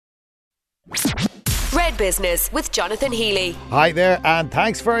Red Business with Jonathan Healy. Hi there, and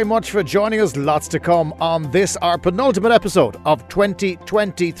thanks very much for joining us. Lots to come on this, our penultimate episode of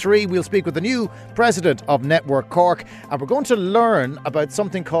 2023. We'll speak with the new president of Network Cork, and we're going to learn about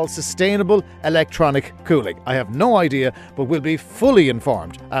something called sustainable electronic cooling. I have no idea, but we'll be fully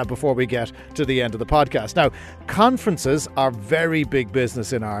informed before we get to the end of the podcast. Now, conferences are very big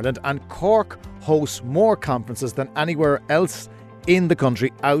business in Ireland, and Cork hosts more conferences than anywhere else in the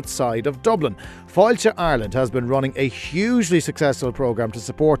country outside of Dublin. Fáilte Ireland has been running a hugely successful programme to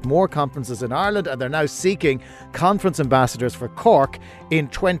support more conferences in Ireland, and they're now seeking conference ambassadors for Cork in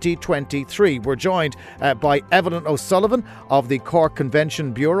 2023. We're joined by Evelyn O'Sullivan of the Cork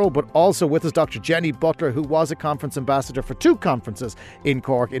Convention Bureau, but also with us Dr. Jenny Butler, who was a conference ambassador for 2 conferences in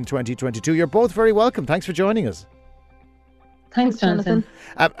Cork in 2022. You're both very welcome. Thanks for joining us. Thanks, Jonathan.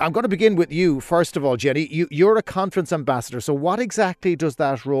 I'm going to begin with you, first of all, Jenny. You're a conference ambassador, so what exactly does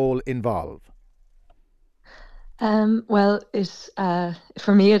that role involve? Well,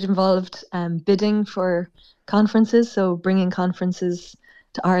 for me, it involved bidding for conferences, so bringing conferences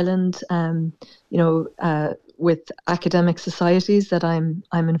to Ireland, with academic societies that I'm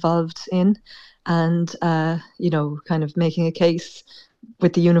involved in, and kind of making a case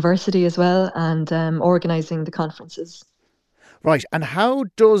with the university as well, and organising the conferences. Right, and how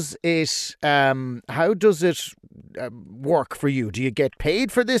does it work for you? Do you get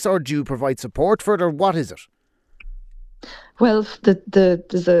paid for this, or do you provide support for it, or what is it? Well,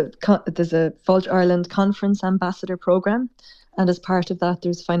 there's a Fáilte Ireland Conference Ambassador Programme, and as part of that,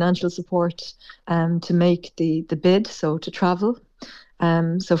 there's financial support to make the bid, so to travel.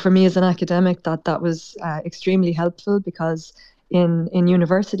 So for me as an academic, that was extremely helpful, because in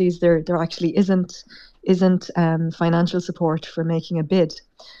universities there actually isn't financial support for making a bid.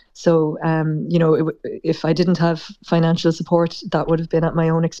 So, if I didn't have financial support, that would have been at my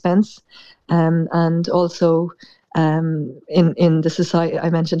own expense. And also, in the society, I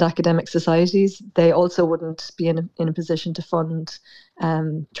mentioned academic societies, they also wouldn't be in a position to fund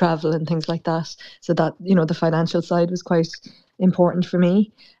travel and things like that. So that, the financial side was quite important for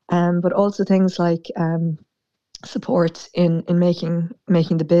me. But also things like support in making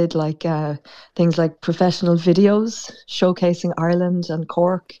the bid, like things like professional videos showcasing Ireland and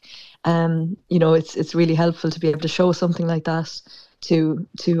Cork. It's really helpful to be able to show something like that to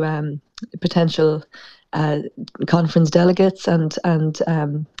potential conference delegates, and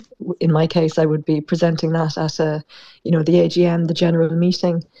in my case, I would be presenting that at the AGM, the general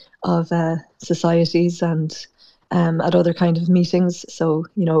meeting of societies, and at other kind of meetings. So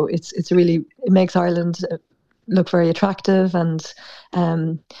it makes Ireland look very attractive, and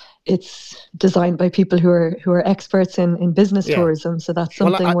it's designed by people who are experts in business tourism. So that's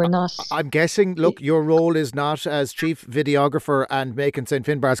something we're not. I'm guessing, look, your role is not as chief videographer and making St.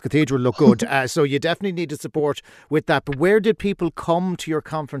 Finbarr's Cathedral look good. So you definitely need to support with that. But where did people come to your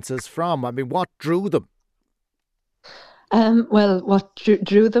conferences from? I mean, what drew them? Well, what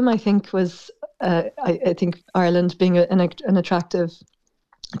drew them, I think, was I think Ireland being an attractive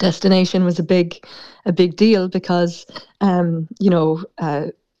destination was a big deal, because I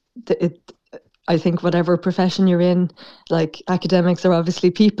think whatever profession you're in, like academics are obviously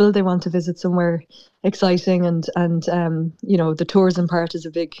people, they want to visit somewhere exciting, and the tourism part is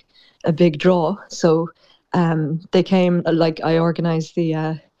a big draw. So they came, like I organised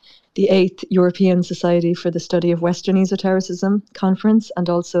the 8th European Society for the Study of Western Esotericism conference, and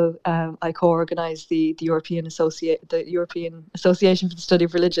also I co-organised the European Association for the Study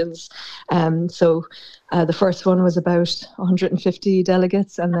of Religions. So the first one was about 150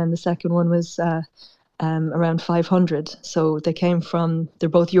 delegates, and then the second one was around 500. So they're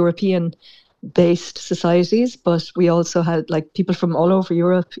both European-based societies, but we also had like people from all over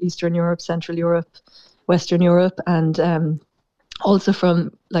Europe, Eastern Europe, Central Europe, Western Europe, and also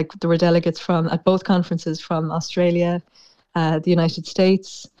there were delegates at both conferences from Australia, the United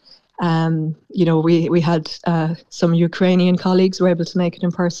States. We had some Ukrainian colleagues who were able to make it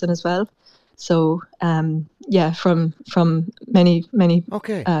in person as well. So, from many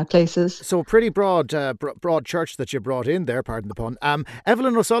places. So a pretty broad church that you brought in there, pardon the pun.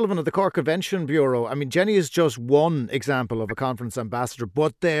 Evelyn O'Sullivan of the Cork Convention Bureau. I mean, Jenny is just one example of a conference ambassador,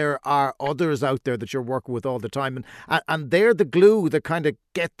 but there are others out there that you're working with all the time. And they're the glue that kind of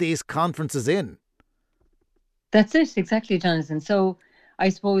get these conferences in. That's it, exactly, Jonathan. So I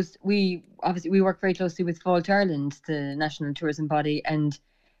suppose we work very closely with Fáilte Ireland, the national tourism body, and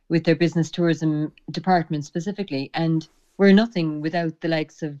with their business tourism department specifically. And we're nothing without the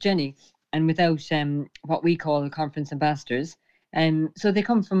likes of Jenny and without what we call conference ambassadors. So they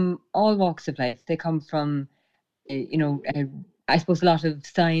come from all walks of life. They come from, I suppose, a lot of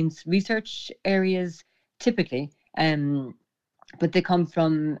science research areas typically. But they come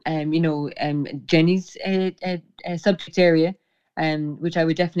from, Jenny's subject area, which I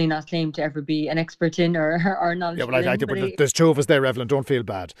would definitely not claim to ever be an expert in or knowledgeable Yeah, in. but there's two of us there, Evelyn. Don't feel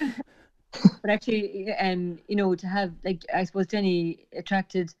bad. But actually, to have, like, I suppose Jenny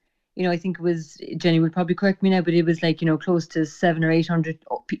attracted, I think it was, Jenny would probably correct me now, but it was like, close to 700 or 800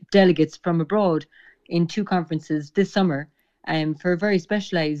 delegates from abroad in 2 conferences this summer, for a very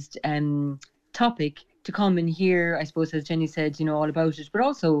specialised topic, to come and hear, I suppose, as Jenny said, all about it. But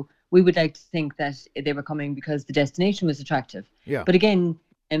also, we would like to think that they were coming because the destination was attractive. Yeah. But again,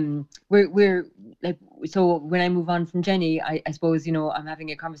 we're like, so when I move on from Jenny, I suppose, I'm having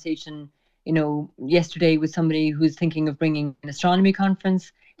a conversation, yesterday with somebody who's thinking of bringing an astronomy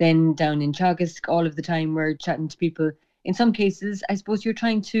conference. Then down in Teagasc, all of the time we're chatting to people. In some cases, I suppose you're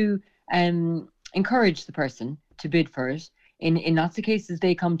trying to encourage the person to bid for it. In lots of cases,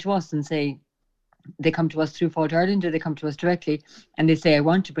 they come to us and say, they come to us through Fault Ireland, or they come to us directly and they say, I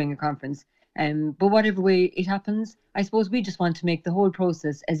want to bring a conference. But whatever way it happens, I suppose we just want to make the whole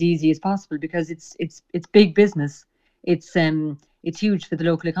process as easy as possible, because it's big business. It's huge for the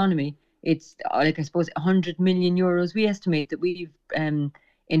local economy. It's like, I suppose, 100 million euros we estimate that we've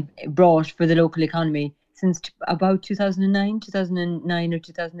brought for the local economy since about 2009 or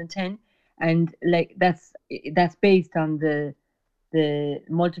 2010, and like that's based on the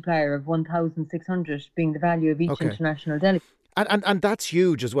multiplier of 1,600 being the value of each international delegate. And that's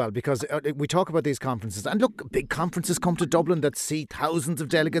huge as well, because we talk about these conferences, and look, big conferences come to Dublin that see thousands of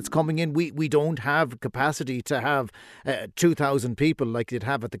delegates coming in. We don't have capacity to have 2,000 people like you'd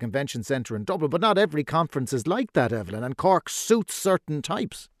have at the convention centre in Dublin, but not every conference is like that, Evelyn, and Cork suits certain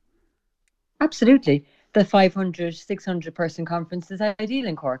types. Absolutely. The 500, 600 person conference is ideal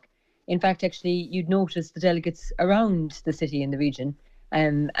in Cork. In fact, actually, you'd notice the delegates around the city and the region,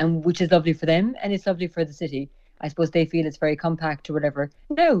 and which is lovely for them, and it's lovely for the city. I suppose they feel it's very compact or whatever.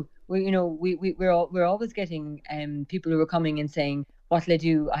 No, we're always getting people who are coming and saying, "What'll I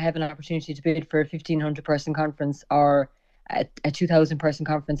do? I have an opportunity to bid for a 1,500 person conference or a 2,000 person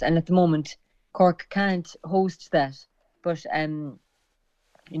conference," and at the moment, Cork can't host that. But I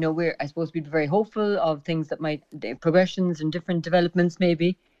suppose we'd be very hopeful of things that might progressions and different developments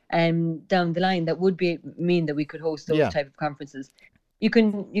maybe down the line that would mean that we could host those type of conferences. You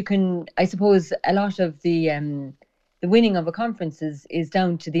can I suppose a lot of the winning of a conference is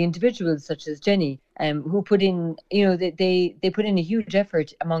down to the individuals such as Jenny, who put in, they put in a huge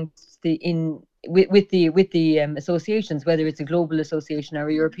effort amongst with the associations, whether it's a global association or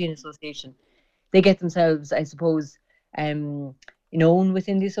a European association. They get themselves, I suppose, known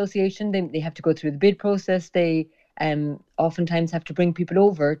within the association. They have to go through the bid process. They oftentimes have to bring people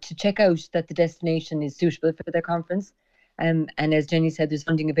over to check out that the destination is suitable for their conference. And as Jenny said, there's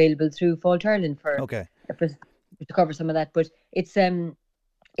funding available through Fault Ireland to cover some of that. But it's there's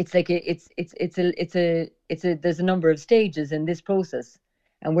a number of stages in this process,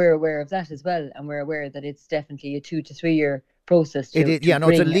 and we're aware of that as well. And we're aware that it's definitely a 2 to 3 year process. It's a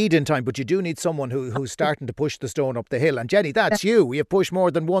lead in time, but you do need someone who's starting to push the stone up the hill. And Jenny, that's you. You've pushed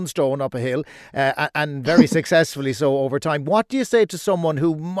more than one stone up a hill, and very successfully so over time. What do you say to someone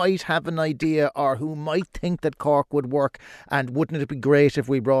who might have an idea, or who might think that Cork would work, and wouldn't it be great if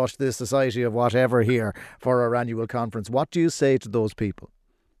we brought the Society of whatever here for our annual conference? What do you say to those people?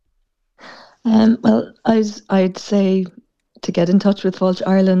 Well, I'd say to get in touch with Fault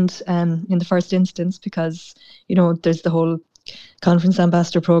Ireland in the first instance, because there's the whole conference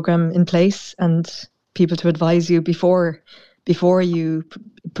ambassador program in place, and people to advise you before you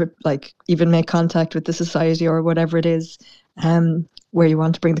even make contact with the society or whatever it is where you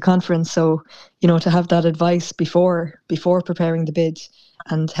want to bring the conference. So to have that advice before preparing the bid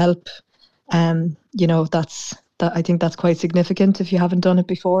and help, I think that's quite significant if you haven't done it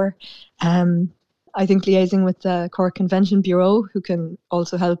before. I think liaising with the Cork Convention Bureau, who can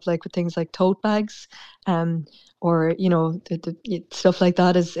also help with things like tote bags, or the stuff like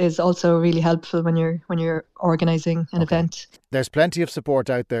that is also really helpful when you're organising an event. There's plenty of support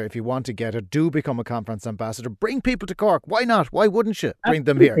out there if you want to get it. Do become a conference ambassador. Bring people to Cork. Why not? Why wouldn't you bring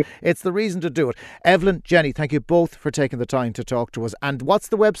them here? It's the reason to do it. Evelyn, Jenny, thank you both for taking the time to talk to us. And what's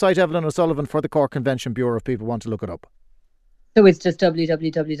the website, Evelyn O'Sullivan, for the Cork Convention Bureau if people want to look it up? So it's just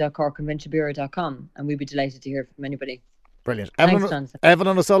www.corkconventionbureau.com, and we'd be delighted to hear from anybody. Brilliant. Thanks, Jonathan.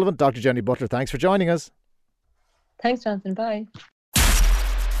 Evelyn O'Sullivan, Dr. Jenny Butler, thanks for joining us. Thanks, Jonathan. Bye.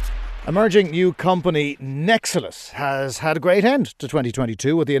 Emerging new company Nexalus has had a great end to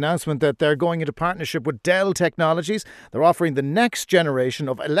 2022 with the announcement that they're going into partnership with Dell Technologies. They're offering the next generation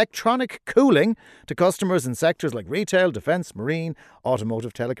of electronic cooling to customers in sectors like retail, defence, marine,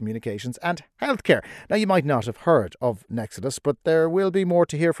 automotive, telecommunications and healthcare. Now, you might not have heard of Nexalus, but there will be more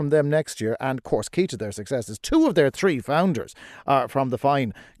to hear from them next year. And, of course, key to their success is 2 of their 3 founders are from the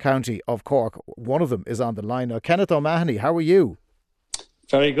fine county of Cork. One of them is on the line now. Kenneth O'Mahony, how are you?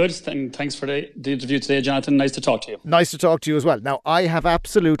 Very good. Thanks for the interview today, Jonathan. Nice to talk to you. Nice to talk to you as well. Now, I have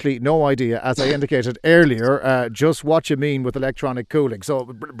absolutely no idea, as I indicated earlier, just what you mean with electronic cooling. So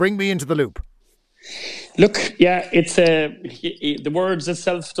bring me into the loop. Look, yeah, it's the words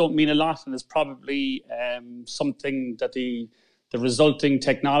itself don't mean a lot, and it's probably something that the resulting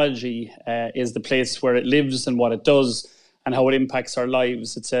technology is the place where it lives and what it does and how it impacts our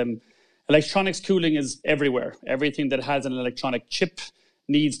lives. It's electronics cooling is everywhere. Everything that has an electronic chip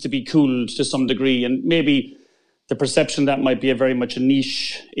needs to be cooled to some degree, and maybe the perception that might be a very much a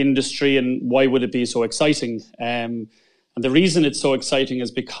niche industry, and why would it be so exciting? And the reason it's so exciting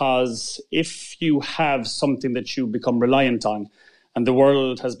is because if you have something that you become reliant on, and the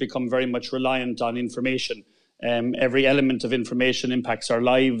world has become very much reliant on information, every element of information impacts our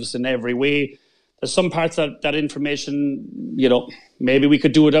lives in every way. There's some parts that information, maybe we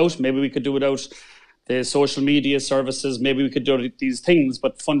could do without, maybe we could do without the social media services, maybe we could do these things,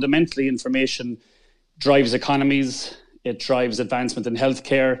 but fundamentally information drives economies, it drives advancement in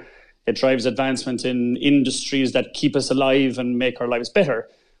healthcare, it drives advancement in industries that keep us alive and make our lives better.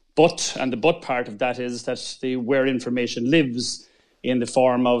 And the but part of that is that where information lives in the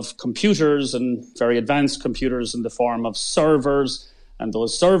form of computers, and very advanced computers in the form of servers, and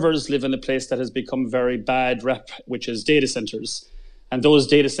those servers live in a place that has become very bad rep, which is data centers. And those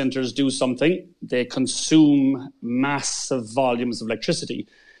data centers do something. They consume massive volumes of electricity.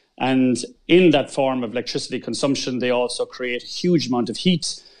 And in that form of electricity consumption, they also create a huge amount of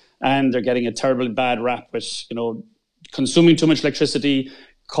heat. And they're getting a terribly bad rap with, consuming too much electricity,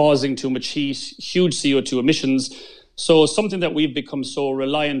 causing too much heat, huge CO2 emissions. So something that we've become so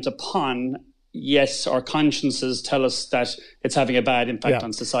reliant upon, yes, our consciences tell us that it's having a bad impact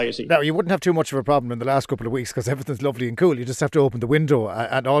on society. Now, you wouldn't have too much of a problem in the last couple of weeks because everything's lovely and cool. You just have to open the window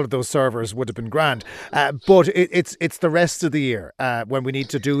and all of those servers would have been grand. But it's the rest of the year when we need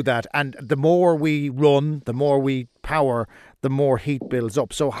to do that. And the more we run, the more we power, the more heat builds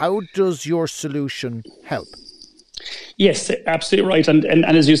up. So how does your solution help? Yes, absolutely right. And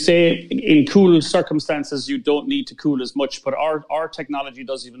as you say, in cool circumstances, you don't need to cool as much. But our technology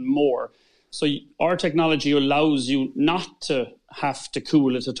does even more. So our technology allows you not to have to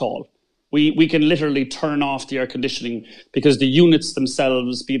cool it at all. We can literally turn off the air conditioning because the units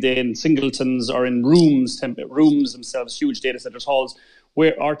themselves, be they in singletons or in rooms themselves, huge data centers, halls,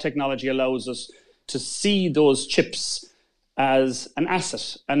 where our technology allows us to see those chips as an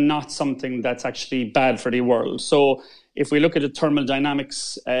asset and not something that's actually bad for the world. So if we look at the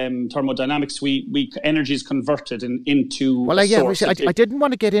thermodynamics, energy is converted into. Well, I didn't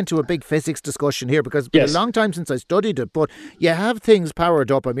want to get into a big physics discussion here because it's been a long time since I studied it. But you have things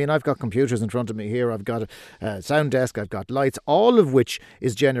powered up. I mean, I've got computers in front of me here. I've got a sound desk. I've got lights, all of which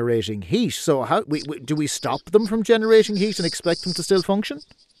is generating heat. So how do we stop them from generating heat and expect them to still function?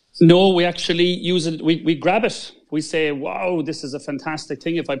 No, we actually use it. We grab it. We say, wow, this is a fantastic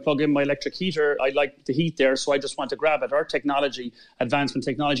thing. If I plug in my electric heater, I like the heat there, so I just want to grab it. Our technology, advancement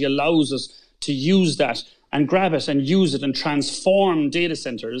technology, allows us to use that and grab it and use it and transform data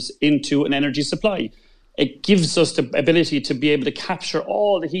centers into an energy supply. It gives us the ability to be able to capture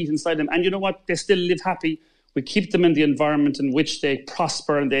all the heat inside them. And you know what? They still live happy. We keep them in the environment in which they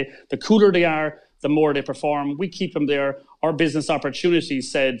prosper, and the cooler they are, the more they perform. We keep them there. Our business opportunity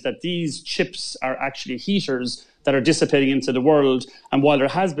said that these chips are actually heaters that are dissipating into the world. And while there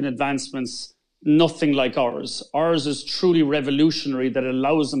has been advancements, nothing like ours. Ours is truly revolutionary, that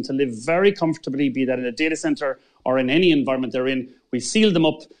allows them to live very comfortably, be that in a data center or in any environment they're in. We seal them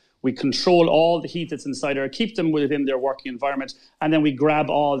up. We control all the heat that's inside there, keep them within their working environment, and then we grab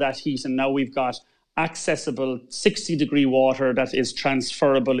all that heat. And now we've got accessible 60-degree water that is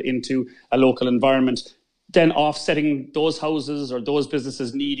transferable into a local environment, then offsetting those houses or those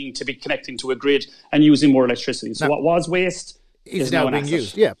businesses needing to be connecting to a grid and using more electricity. So what was waste is now being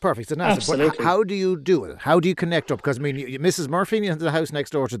used. Yeah, perfect. It's an asset. Absolutely. But how do you do it? How do you connect up? Because, I mean, Mrs. Murphy in the house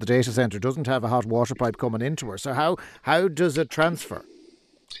next door to the data centre doesn't have a hot water pipe coming into her. So how does it transfer?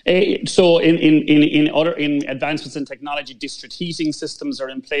 So in advancements in technology, district heating systems are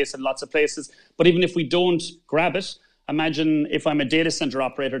in place in lots of places. But even if we don't grab it, imagine if I'm a data center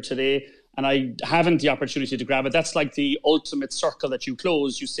operator today, and I haven't the opportunity to grab it, that's like the ultimate circle that you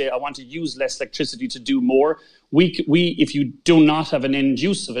close. You say, I want to use less electricity to do more. We if you do not have an end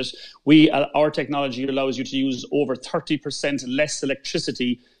use of it, our technology allows you to use over 30% less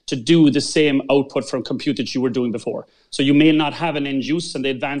electricity to do the same output from compute that you were doing before. So you may not have an end use, and the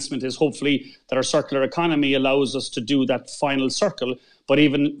advancement is hopefully that our circular economy allows us to do that final circle. But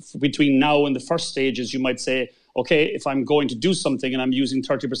even between now and the first stages, you might say, okay, if I'm going to do something and I'm using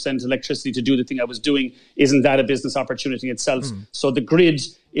 30% electricity to do the thing I was doing, isn't that a business opportunity itself? So the grid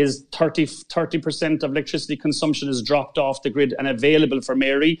is 30% of electricity consumption is dropped off the grid and available for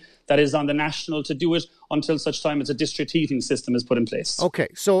Mary. That is on the national to do it until such time as a district heating system is put in place. Okay,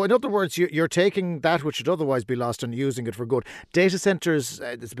 so in other words, you're taking that which would otherwise be lost and using it for good. Data centres,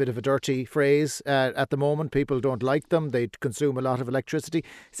 it's a bit of a dirty phrase at the moment. People don't like them. They consume a lot of electricity.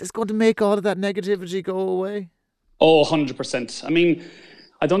 Is this going to make all of that negativity go away? Oh, 100%. I mean,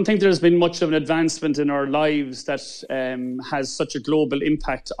 I don't think there's been much of an advancement in our lives that has such a global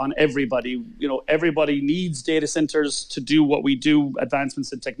impact on everybody. You know, everybody needs data centers to do what we do,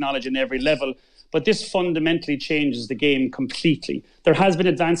 advancements in technology in every level. But this fundamentally changes the game completely. There has been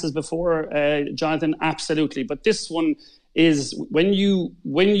advances before, Jonathan, absolutely. But this one is when you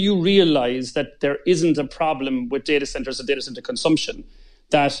realize that there isn't a problem with data centers and data center consumption,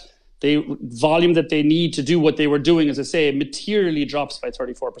 that the volume that they need to do what they were doing, as I say, materially drops by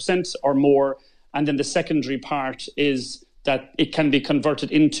 34% or more. And then the secondary part is that it can be converted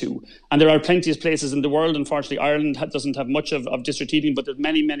into. And there are plenty of places in the world. Unfortunately, Ireland doesn't have much of district heating, but there's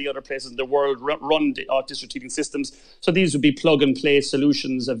many, many other places in the world run district heating systems. So these would be plug-and-play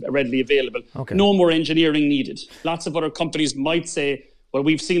solutions readily available. Okay. No more engineering needed. Lots of other companies might say, well,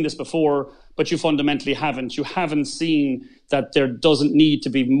 we've seen this before, but you fundamentally haven't. You haven't seen that there doesn't need to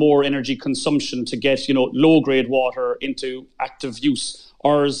be more energy consumption to get, low-grade water into active use.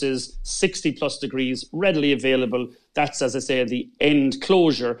 Ours is 60 plus degrees, readily available. That's, as I say, the end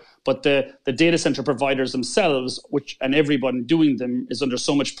closure. But the data center providers themselves, and everyone doing them, is under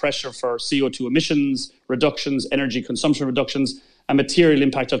so much pressure for CO2 emissions reductions, energy consumption reductions. A material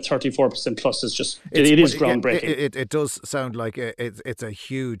impact of 34% plus is just, it is groundbreaking. It does sound like it's a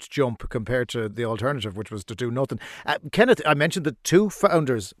huge jump compared to the alternative, which was to do nothing. Kenneth, I mentioned the two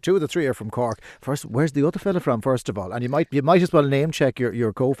founders, two of the three are from Cork. First, where's the other fella from, first of all? And you might as well name check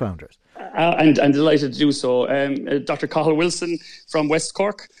your co-founders. And delighted to do so. Dr. Cathal Wilson from West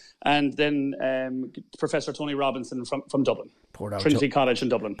Cork, and then Professor Tony Robinson from Dublin. Trinity College in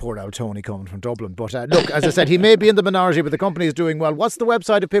Dublin. Poor old Tony coming from Dublin. But look, as I said, he may be in the minority, but the company is doing well. What's the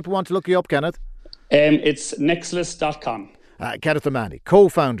website if people want to look you up, Kenneth? It's nexalus.com. Kenneth O'Mahony,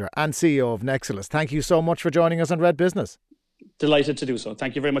 co-founder and CEO of Nexalus. Thank you so much for joining us on Red Business. Delighted to do so.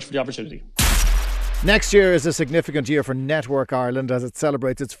 Thank you very much for the opportunity. Next year is a significant year for Network Ireland as it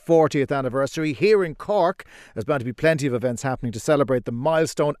celebrates its 40th anniversary. Here in Cork, there's bound to be plenty of events happening to celebrate the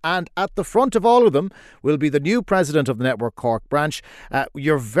milestone, and at the front of all of them will be the new president of the Network Cork branch.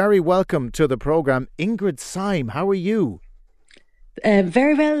 You're very welcome to the programme. Ingrid Syme, how are you?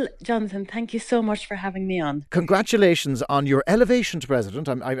 Very well, Jonathan. Thank you so much for having me on. Congratulations on your elevation to president.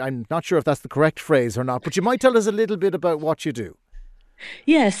 I'm not sure if that's the correct phrase or not, but you might tell us a little bit about what you do.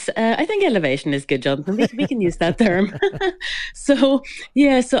 Yes, I think elevation is good, Jonathan. We can use that term. So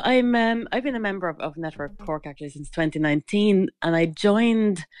I've been a member of Network Cork actually since 2019, and I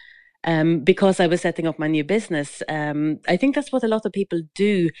joined because I was setting up my new business. I think that's what a lot of people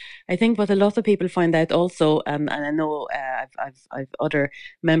do. I think what a lot of people find out also, and I know I've other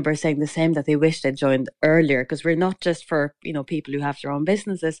members saying the same, that they wish they'd joined earlier, because we're not just for people who have their own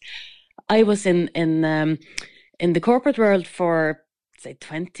businesses. I was in the corporate world for say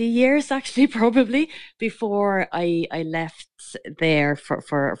 20 years actually, probably, before I left there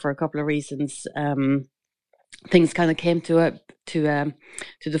for a couple of reasons. Things kind of came to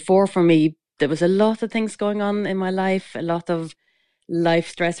the fore for me. There was a lot of things going on in my life, a lot of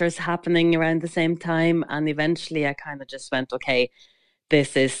life stressors happening around the same time, and eventually I kind of just went, okay,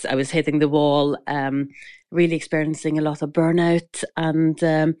 I was hitting the wall, really experiencing a lot of burnout,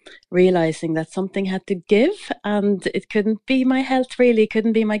 and realizing that something had to give, and it couldn't be my health, really, it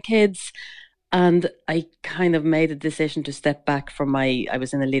couldn't be my kids. And I kind of made a decision to step back I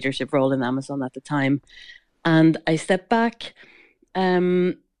was in a leadership role in Amazon at the time, and I stepped back,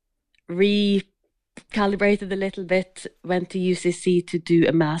 recalibrated a little bit, went to UCC to do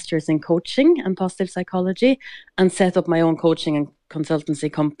a master's in coaching and positive psychology, and set up my own coaching and consultancy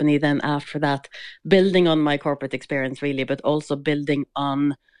company then after that, building on my corporate experience really, but also building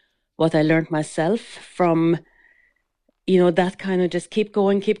on what I learned myself from, that kind of just keep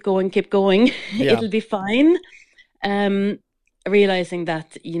going. Yeah. It'll be fine. Realizing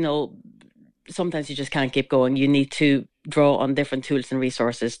that, sometimes you just can't keep going. You need to draw on different tools and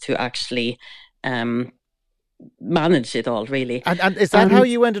resources to actually manage it all, really. And is that how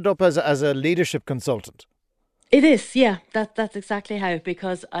you ended up as a leadership consultant? It is, yeah. That's exactly how,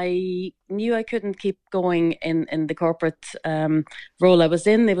 because I knew I couldn't keep going in the corporate role I was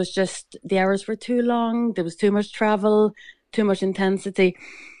in. It was just, the hours were too long. There was too much travel, too much intensity.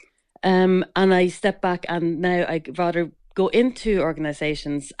 And I stepped back, and now I'd rather go into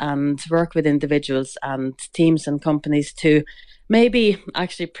organizations and work with individuals and teams and companies to maybe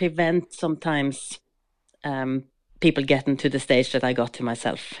actually prevent sometimes people getting to the stage that I got to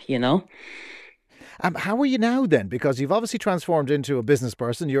myself, you know. How are you now then? Because you've obviously transformed into a business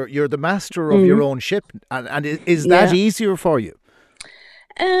person. You're the master of your own ship, and is that easier for you?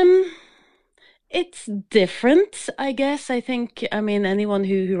 It's different, I guess. I think, I mean, anyone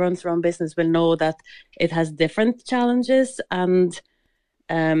who runs their own business will know that it has different challenges, and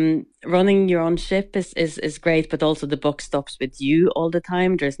running your own ship is great, but also the buck stops with you all the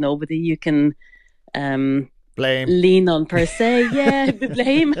time. There's nobody you can lean on per se. Yeah,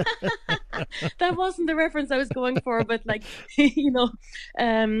 blame. That wasn't the reference I was going for, but like, you know,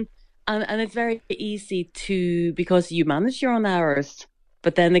 and it's very easy to, because you manage your own hours,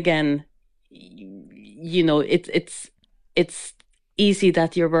 but then again, you know, it's easy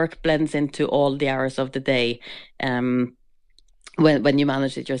that your work blends into all the hours of the day when you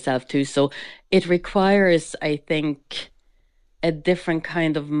manage it yourself too. So it requires, I think, a different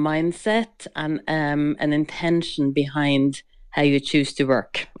kind of mindset and an intention behind how you choose to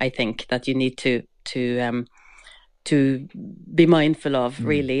work. I think that you need to be mindful of,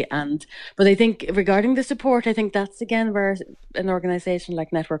 really. But I think regarding the support, I think that's again where an organisation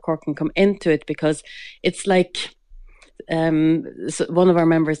like Network Cork can come into it, because it's like so one of our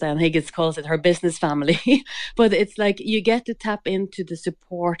members, Diane Higgins, calls it her business family. But it's like you get to tap into the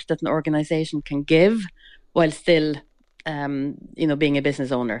support that an organisation can give while still you know, being a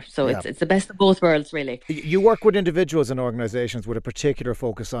business owner. So it's the best of both worlds, really. You work with individuals and organisations with a particular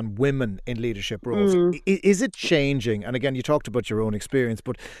focus on women in leadership roles. Is it changing? And again, you talked about your own experience,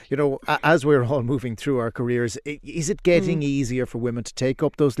 but you know, as we're all moving through our careers, is it getting easier for women to take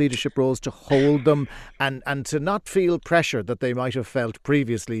up those leadership roles, to hold them, and to not feel pressure that they might have felt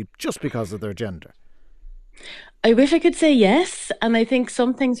previously just because of their gender? I wish I could say yes, and I think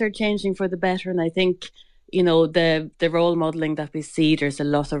some things are changing for the better, and I think, you know, the role modelling that we see, there's a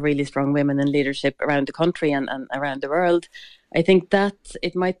lot of really strong women in leadership around the country and around the world. I think that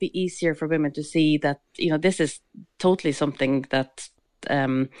it might be easier for women to see that, you know, this is totally something that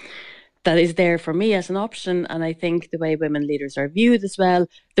that is there for me as an option. And I think the way women leaders are viewed as well,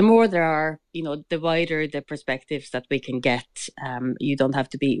 the more there are, you know, the wider the perspectives that we can get. You don't have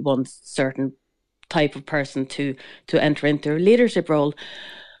to be one certain type of person to enter into a leadership role.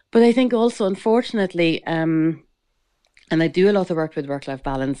 But I think also, unfortunately, and I do a lot of work with work-life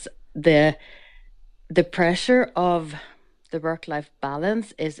balance, the pressure of the work-life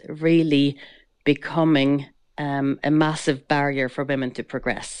balance is really becoming a massive barrier for women to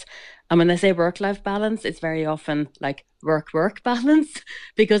progress. And when I say work-life balance, it's very often like work-work balance,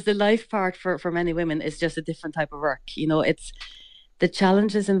 because the life part for many women is just a different type of work. You know, it's the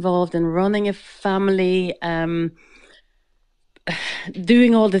challenges involved in running a family,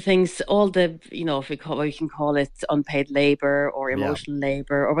 doing all the things, all the, you know, we can call it unpaid labour or emotional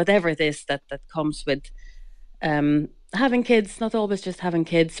labour or whatever it is that comes with having kids, not always just having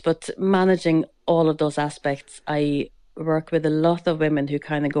kids, but managing all of those aspects. I work with a lot of women who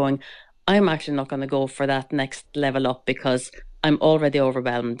kind of going, I'm actually not going to go for that next level up because I'm already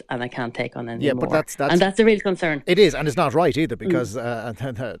overwhelmed and I can't take on any more. But that's a real concern. It is, and it's not right either, because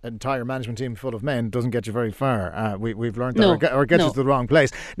an entire management team full of men doesn't get you very far. We've learned that, or gets you to the wrong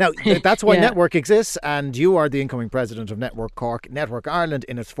place. Now, that's why Network exists, and you are the incoming president of Network Cork, Network Ireland,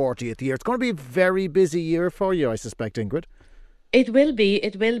 in its 40th year. It's going to be a very busy year for you, I suspect, Ingrid. It will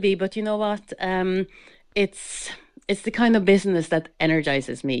be, but you know what? It's the kind of business that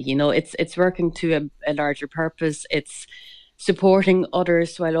energizes me. You know, it's working to a larger purpose. It's supporting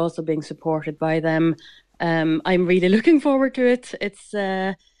others while also being supported by them. I'm really looking forward to it. It's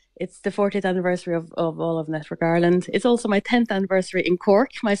the 40th anniversary of all of Network Ireland. It's also my 10th anniversary in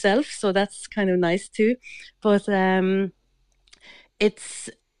Cork myself, so that's kind of nice too. But it's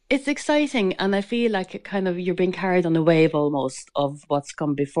exciting, and I feel like it kind of, you're being carried on a wave almost of what's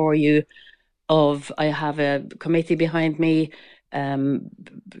come before you. I have a committee behind me,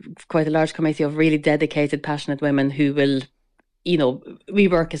 quite a large committee of really dedicated, passionate women who will, you know, we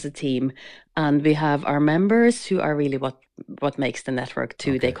work as a team, and we have our members who are really what makes the network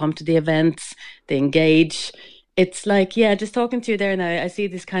too. Okay. They come to the events, they engage, it's like, yeah, just talking to you there now, I see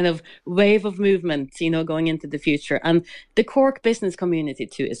this kind of wave of movement, going into the future. And the Cork business community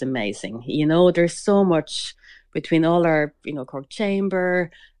too is amazing. There's so much between all our, Cork Chamber,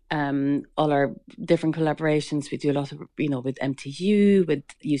 all our different collaborations. We do a lot of, with MTU, with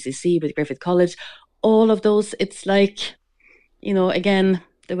UCC, with Griffith College, all of those. It's like, again,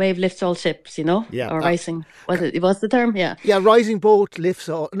 the wave lifts all ships, Yeah. or rising. What's the term? Yeah. Yeah, a rising boat lifts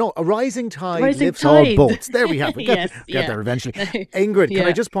all. No, a rising tide lifts tide. all boats. There we have it. Get Yes, there eventually. Ingrid, can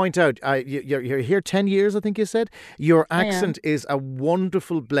I just point out, you're here 10 years, I think you said. Your accent is a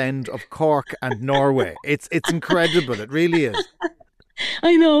wonderful blend of Cork and Norway. It's incredible. It really is.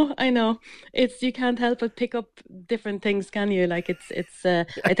 I know. You can't help but pick up different things, can you? Like it's.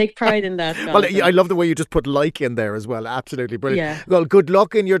 I take pride in that. Well, I love the way you just put like in there as well. Absolutely brilliant. Yeah. Well, good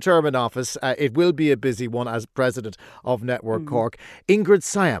luck in your term in office. It will be a busy one as president of Network Cork. Ingrid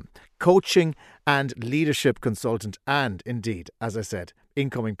Siam, coaching and leadership consultant, and indeed, as I said,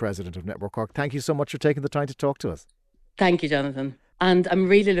 incoming president of Network Cork. Thank you so much for taking the time to talk to us. Thank you, Jonathan. And I'm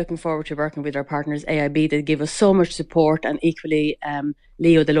really looking forward to working with our partners, AIB. They give us so much support, and equally,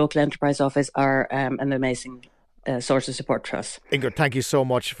 Leo, the local enterprise office, are an amazing source of support for us. Ingrid, thank you so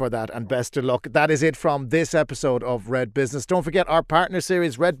much for that, and best of luck. That is it from this episode of Red Business. Don't forget our partner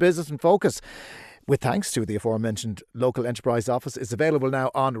series, Red Business in Focus, with thanks to the aforementioned local enterprise office, is available now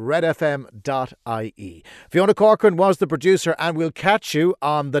on redfm.ie. Fiona Corcoran was the producer, and we'll catch you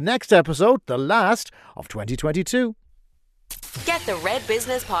on the next episode, the last of 2022. Get the Red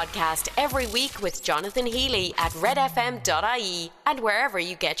Business Podcast every week with Jonathan Healy at redfm.ie and wherever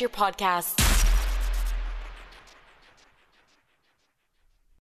you get your podcasts.